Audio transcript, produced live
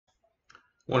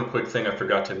One quick thing I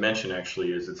forgot to mention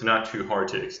actually is it's not too hard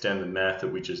to extend the math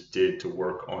that we just did to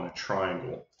work on a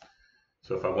triangle.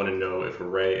 So if I want to know if a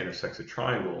ray intersects a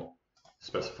triangle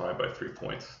specified by 3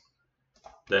 points,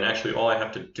 then actually all I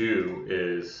have to do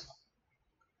is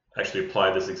actually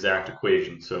apply this exact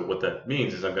equation. So what that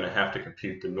means is I'm going to have to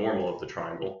compute the normal of the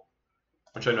triangle,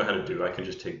 which I know how to do. I can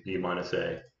just take b minus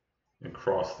a and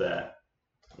cross that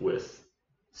with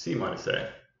c minus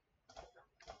a.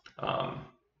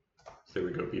 So there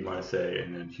we go, b minus a,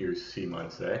 and then here's c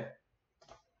minus a.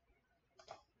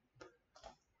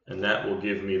 And that will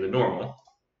give me the normal,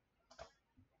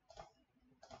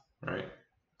 right?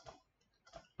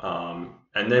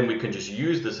 And then we can just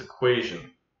use this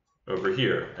equation over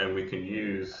here, and we can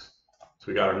use, so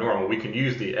we got our normal, we can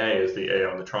use the a as the a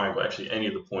on the triangle. Actually, any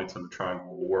of the points on the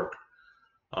triangle will work.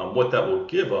 What that will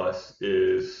give us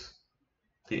is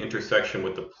the intersection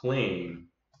with the plane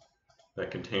that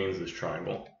contains this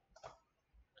triangle.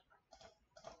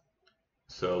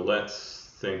 So let's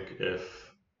think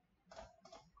if,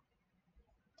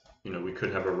 we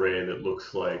could have a ray that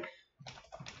looks like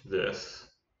this,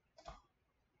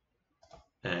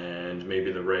 and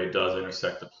maybe the ray does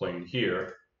intersect the plane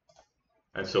here,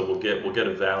 and so we'll get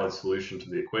a valid solution to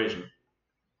the equation.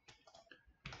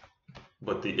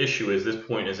 But the issue is this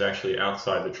point is actually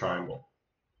outside the triangle,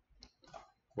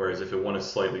 whereas if it went a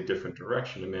slightly different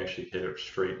direction, it may actually hit it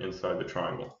straight inside the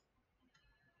triangle.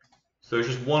 So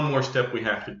there's just one more step we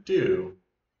have to do,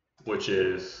 which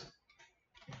is,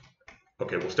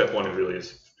 okay, well, step one really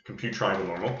is compute triangle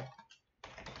normal.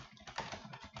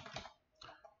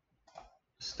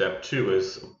 Step two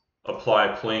is apply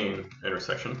plane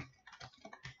intersection.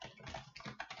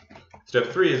 Step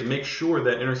three is make sure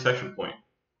that intersection point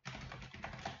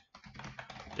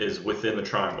is within the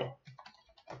triangle.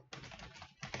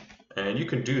 And you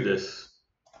can do this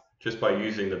just by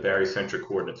using the barycentric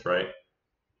coordinates, right?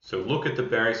 So look at the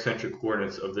barycentric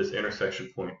coordinates of this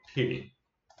intersection point P,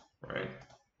 right?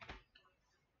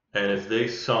 And if they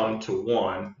sum to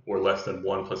 1 or less than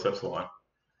 1 plus epsilon,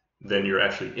 then you're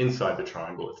actually inside the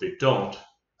triangle. If they don't,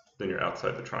 then you're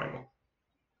outside the triangle.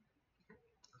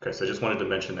 Okay, so I just wanted to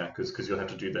mention that because you'll have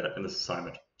to do that in this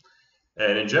assignment.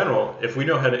 And in general, if we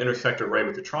know how to intersect a ray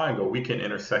with a triangle, we can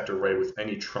intersect a ray with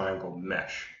any triangle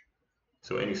mesh.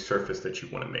 So any surface that you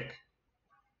want to make.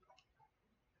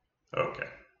 Okay.